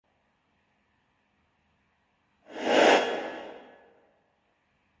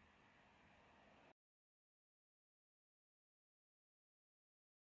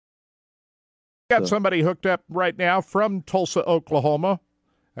Got somebody hooked up right now from Tulsa, Oklahoma,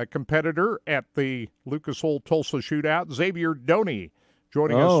 a competitor at the Lucas Oil Tulsa Shootout, Xavier Doney,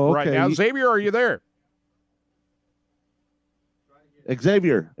 joining us right now. Xavier, are you there?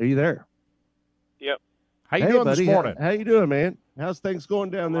 Xavier, are you there? Yep. How you doing buddy, this morning? How you doing, man? How's things going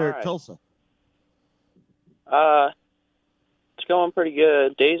down there at Tulsa? It's going pretty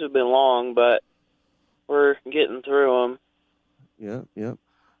good. Days have been long, but we're getting through them. Yeah.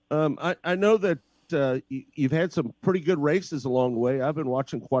 I know that you've had some pretty good races along the way. I've been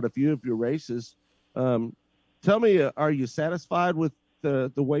watching quite a few of your races. Tell me, are you satisfied with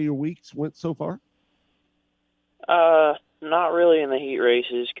the way your weeks went so far? Not really in the heat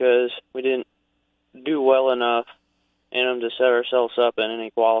races because we didn't do well enough in them to set ourselves up in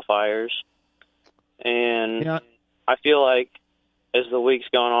any qualifiers. And yeah. I feel like as the week's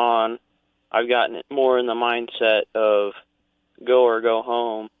gone on, I've gotten more in the mindset of go or go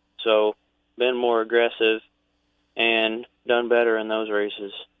home. So been more aggressive and done better in those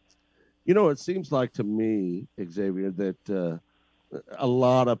races. You know, it seems like to me, Xavier, that a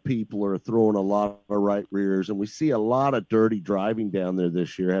lot of people are throwing a lot of right rears, and we see a lot of dirty driving down there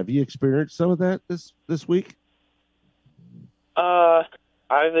this year. Have you experienced some of that this week?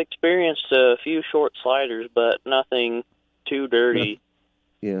 I've experienced a few short sliders, but nothing too dirty.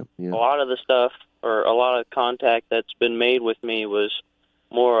 Yeah. A lot of the stuff, or a lot of contact that's been made with me was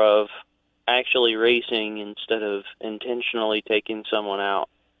more of actually racing instead of intentionally taking someone out.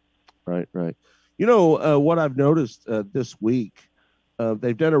 Right. You know, what I've noticed this week,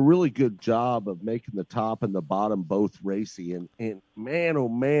 they've done a really good job of making the top and the bottom both racy. And man, oh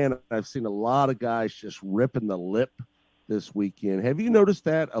man, I've seen a lot of guys just ripping the lip this weekend. Have you noticed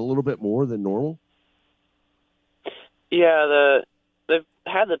that a little bit more than normal? Yeah, they've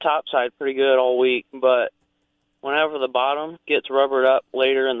had the top side pretty good all week, but whenever the bottom gets rubbered up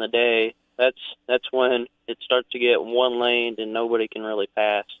later in the day, that's when it starts to get one-laned and nobody can really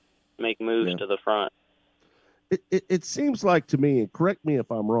pass, make moves to the front. It seems like to me, and correct me if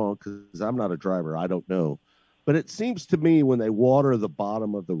I'm wrong, because I'm not a driver, I don't know, but it seems to me when they water the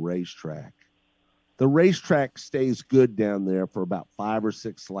bottom of the racetrack stays good down there for about 5 or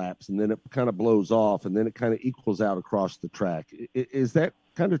 6 laps, and then it kind of blows off, and then it kind of equals out across the track. Is that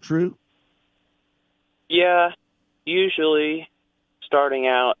kind of true? Yeah, usually starting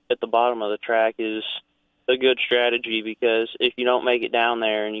out at the bottom of the track is a good strategy because if you don't make it down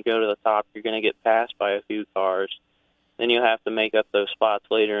there and you go to the top, you're going to get passed by a few cars. Then you have to make up those spots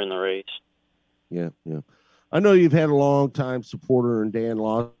later in the race. Yeah. I know you've had a long-time supporter in Dan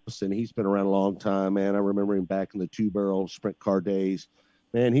Lawson. He's been around a long time, man. I remember him back in the two-barrel sprint car days.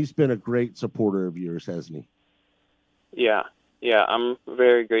 Man, he's been a great supporter of yours, hasn't he? Yeah, I'm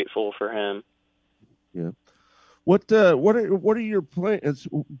very grateful for him. Yeah. What are your plans?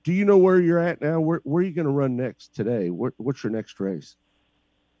 Do you know where you're at now? Where are you going to run next today? What's your next race?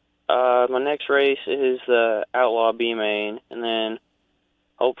 My next race is the Outlaw B Main, and then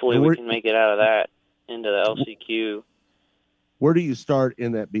hopefully we can make it out of that into the LCQ. Where do you start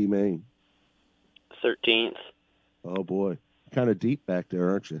in that B Main? 13th. Oh boy, kind of deep back there,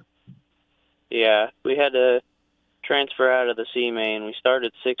 aren't you? Yeah, we had to transfer out of the C Main. We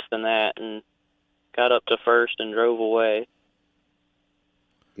started 6th in that and got up to 1st and drove away.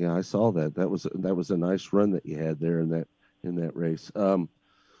 Yeah, I saw that. That was a nice run that you had there in that race.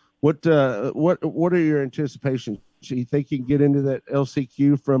 What are your anticipations? Do you think you can get into that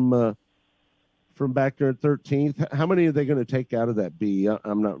LCQ from back there at 13th? How many are they going to take out of that B?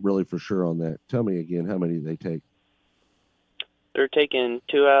 I'm not really for sure on that. Tell me again how many they take. They're taking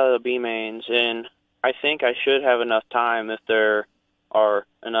 2 out of the B mains, and I think I should have enough time if there are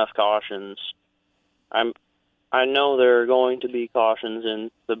enough cautions. I know there are going to be cautions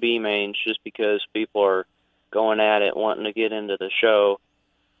in the B mains just because people are going at it, wanting to get into the show.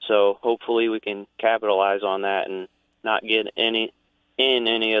 So hopefully we can capitalize on that and not get any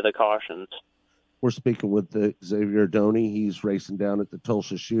of the cautions. We're speaking with Xavier Doney. He's racing down at the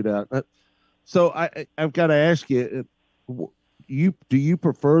Tulsa Shootout. So I've got to ask you, do you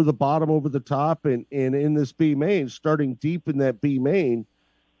prefer the bottom over the top? And in this B main, starting deep in that B main,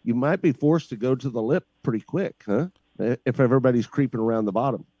 you might be forced to go to the lip pretty quick, huh? If everybody's creeping around the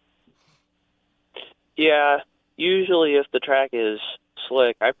bottom. Yeah, usually if the track is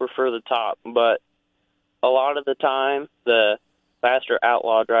slick, I prefer the top, but a lot of the time the faster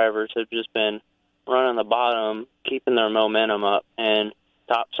Outlaw drivers have just been running the bottom, keeping their momentum up, and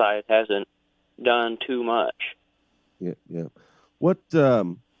topside hasn't done too much. Yeah. What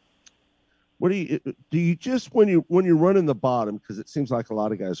do you just when you're running the bottom, because it seems like a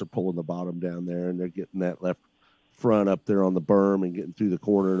lot of guys are pulling the bottom down there and they're getting that left front up there on the berm and getting through the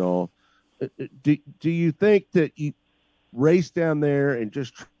corner and all. do you think that you race down there and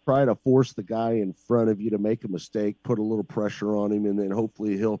just try to force the guy in front of you to make a mistake, put a little pressure on him, and then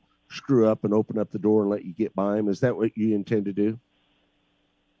hopefully he'll screw up and open up the door and let you get by him? Is that what you intend to do?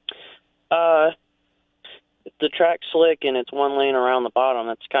 If the track's slick and it's one lane around the bottom,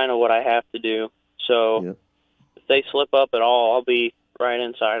 that's kind of what I have to do. So Yeah. if they slip up at all, I'll be right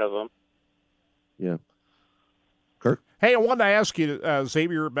inside of them. Yeah. Kirk? Hey, I wanted to ask you,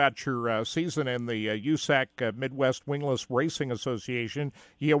 Xavier, about your season in the USAC Midwest Wingless Racing Association.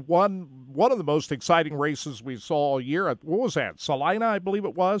 You won one of the most exciting races we saw all year. What was that? Salina, I believe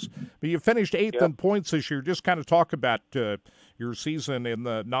it was. But you finished 8th in points this year. Just kind of talk about your season in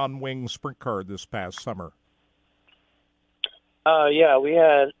the non-wing sprint car this past summer. Yeah, we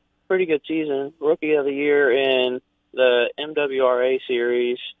had a pretty good season. Rookie of the year in the MWRA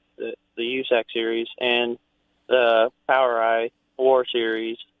series, the USAC series, and the PowerEye War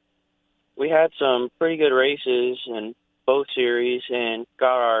series. We had some pretty good races in both series and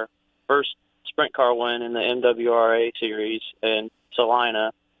got our first sprint car win in the MWRA series in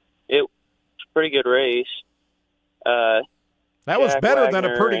Salina. It was a pretty good race. That was better than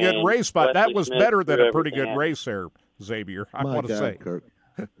a pretty good race, but that was Smith better than a pretty everything good race there, Xavier. I My want to God, say Kirk.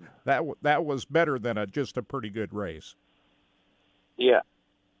 that was better than just a pretty good race. Yeah.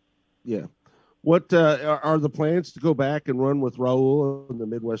 Yeah. What are the plans to go back and run with Raul in the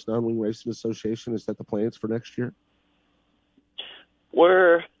Midwest Non-Wing Racing Association? Is that the plans for next year?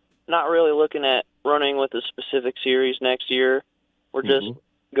 We're not really looking at running with a specific series next year. We're just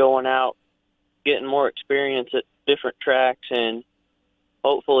going out, getting more experience at different tracks, and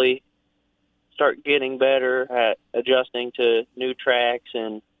hopefully start getting better at adjusting to new tracks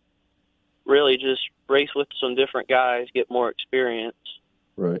and really just race with some different guys, get more experience.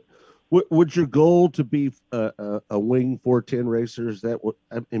 Right. Would your goal to be a wing 410 racer? Is that what,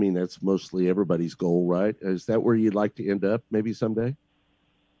 I mean, that's mostly everybody's goal, right? Is that where you'd like to end up maybe someday?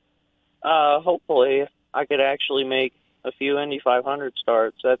 Hopefully I could actually make a few Indy 500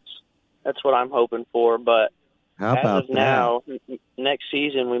 starts. That's what I'm hoping for. But how about as of now, next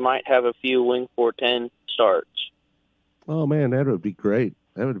season, we might have a few wing 410 starts. Oh man, that would be great.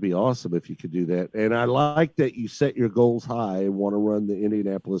 That would be awesome if you could do that. And I like that you set your goals high and want to run the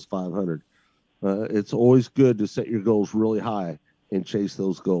Indianapolis 500. It's always good to set your goals really high and chase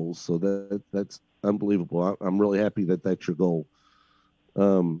those goals. So that's unbelievable. I'm really happy that that's your goal.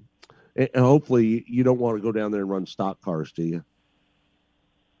 And hopefully you don't want to go down there and run stock cars, do you?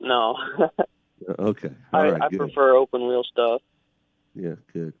 No. Okay. I prefer open wheel stuff. Yeah,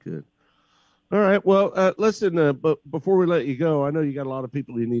 good. All right. Well, listen, but before we let you go, I know you got a lot of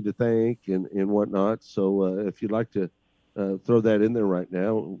people you need to thank and whatnot. So if you'd like to throw that in there right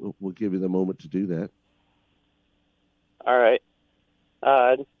now, we'll give you the moment to do that. All right.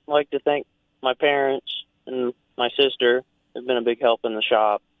 I'd like to thank my parents and my sister. They've been a big help in the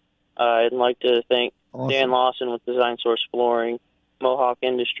shop. I'd like to thank Dan Lawson with Design Source Flooring, Mohawk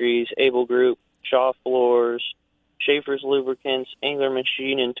Industries, Able Group, Shaw Floors, Schaefer's Lubricants, Angler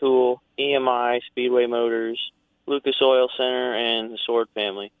Machine and Tool, EMI, Speedway Motors, Lucas Oil Center, and the Sword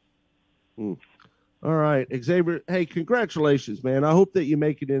family. All right, Xavier. Hey, congratulations, man. I hope that you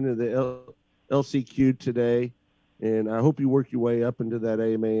make it into the LCQ today, and I hope you work your way up into that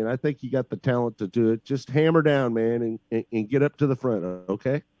AMA. And I think you got the talent to do it. Just hammer down, man, and get up to the front,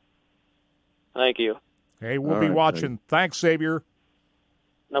 okay? Thank you. Hey, we'll be watching. Thanks, Xavier.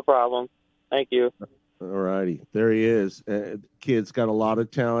 No problem. Thank you. All righty. There he is. Kid's got a lot of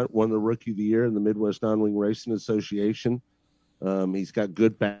talent. Won the Rookie of the Year in the Midwest Non-Wing Racing Association. He's got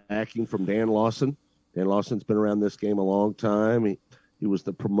good backing from Dan Lawson. Dan Lawson's been around this game a long time. He was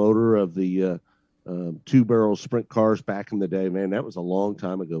the promoter of the two-barrel sprint cars back in the day. Man, that was a long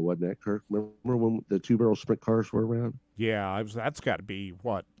time ago, wasn't that, Kirk? Remember when the two-barrel sprint cars were around? Yeah, that's got to be,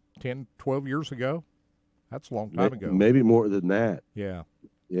 10, 12 years ago? That's a long time ago. Maybe more than that. Yeah.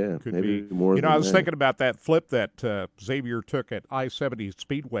 Yeah, could maybe be more. I was thinking about that flip that Xavier took at I-70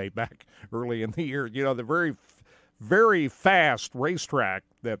 Speedway back early in the year. The very, very fast racetrack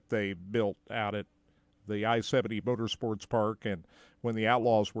that they built out at the I-70 Motorsports Park, and when the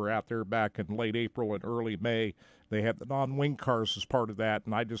Outlaws were out there back in late April and early May, they had the non-wing cars as part of that,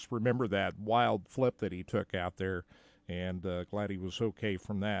 and I just remember that wild flip that he took out there. And glad he was okay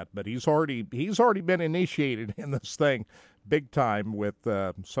from that. But he's already been initiated in this thing big time with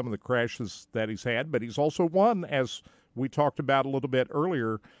some of the crashes that he's had. But he's also won, as we talked about a little bit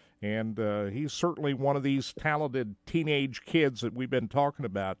earlier. And he's certainly one of these talented teenage kids that we've been talking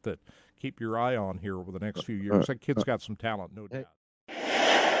about that keep your eye on here over the next few years. That kid's got some talent, no doubt.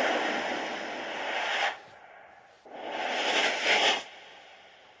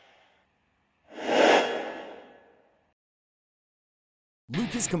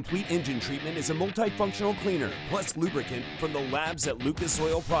 Lucas Complete Engine Treatment is a multifunctional cleaner plus lubricant from the labs at Lucas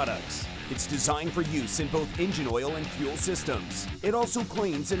Oil Products. It's designed for use in both engine oil and fuel systems. It also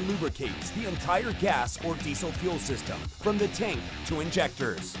cleans and lubricates the entire gas or diesel fuel system, from the tank to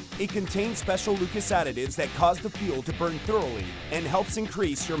injectors. It contains special Lucas additives that cause the fuel to burn thoroughly and helps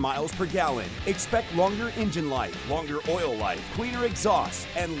increase your miles per gallon. Expect longer engine life, longer oil life, cleaner exhaust,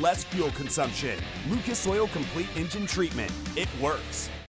 and less fuel consumption. Lucas Oil Complete Engine Treatment. It works.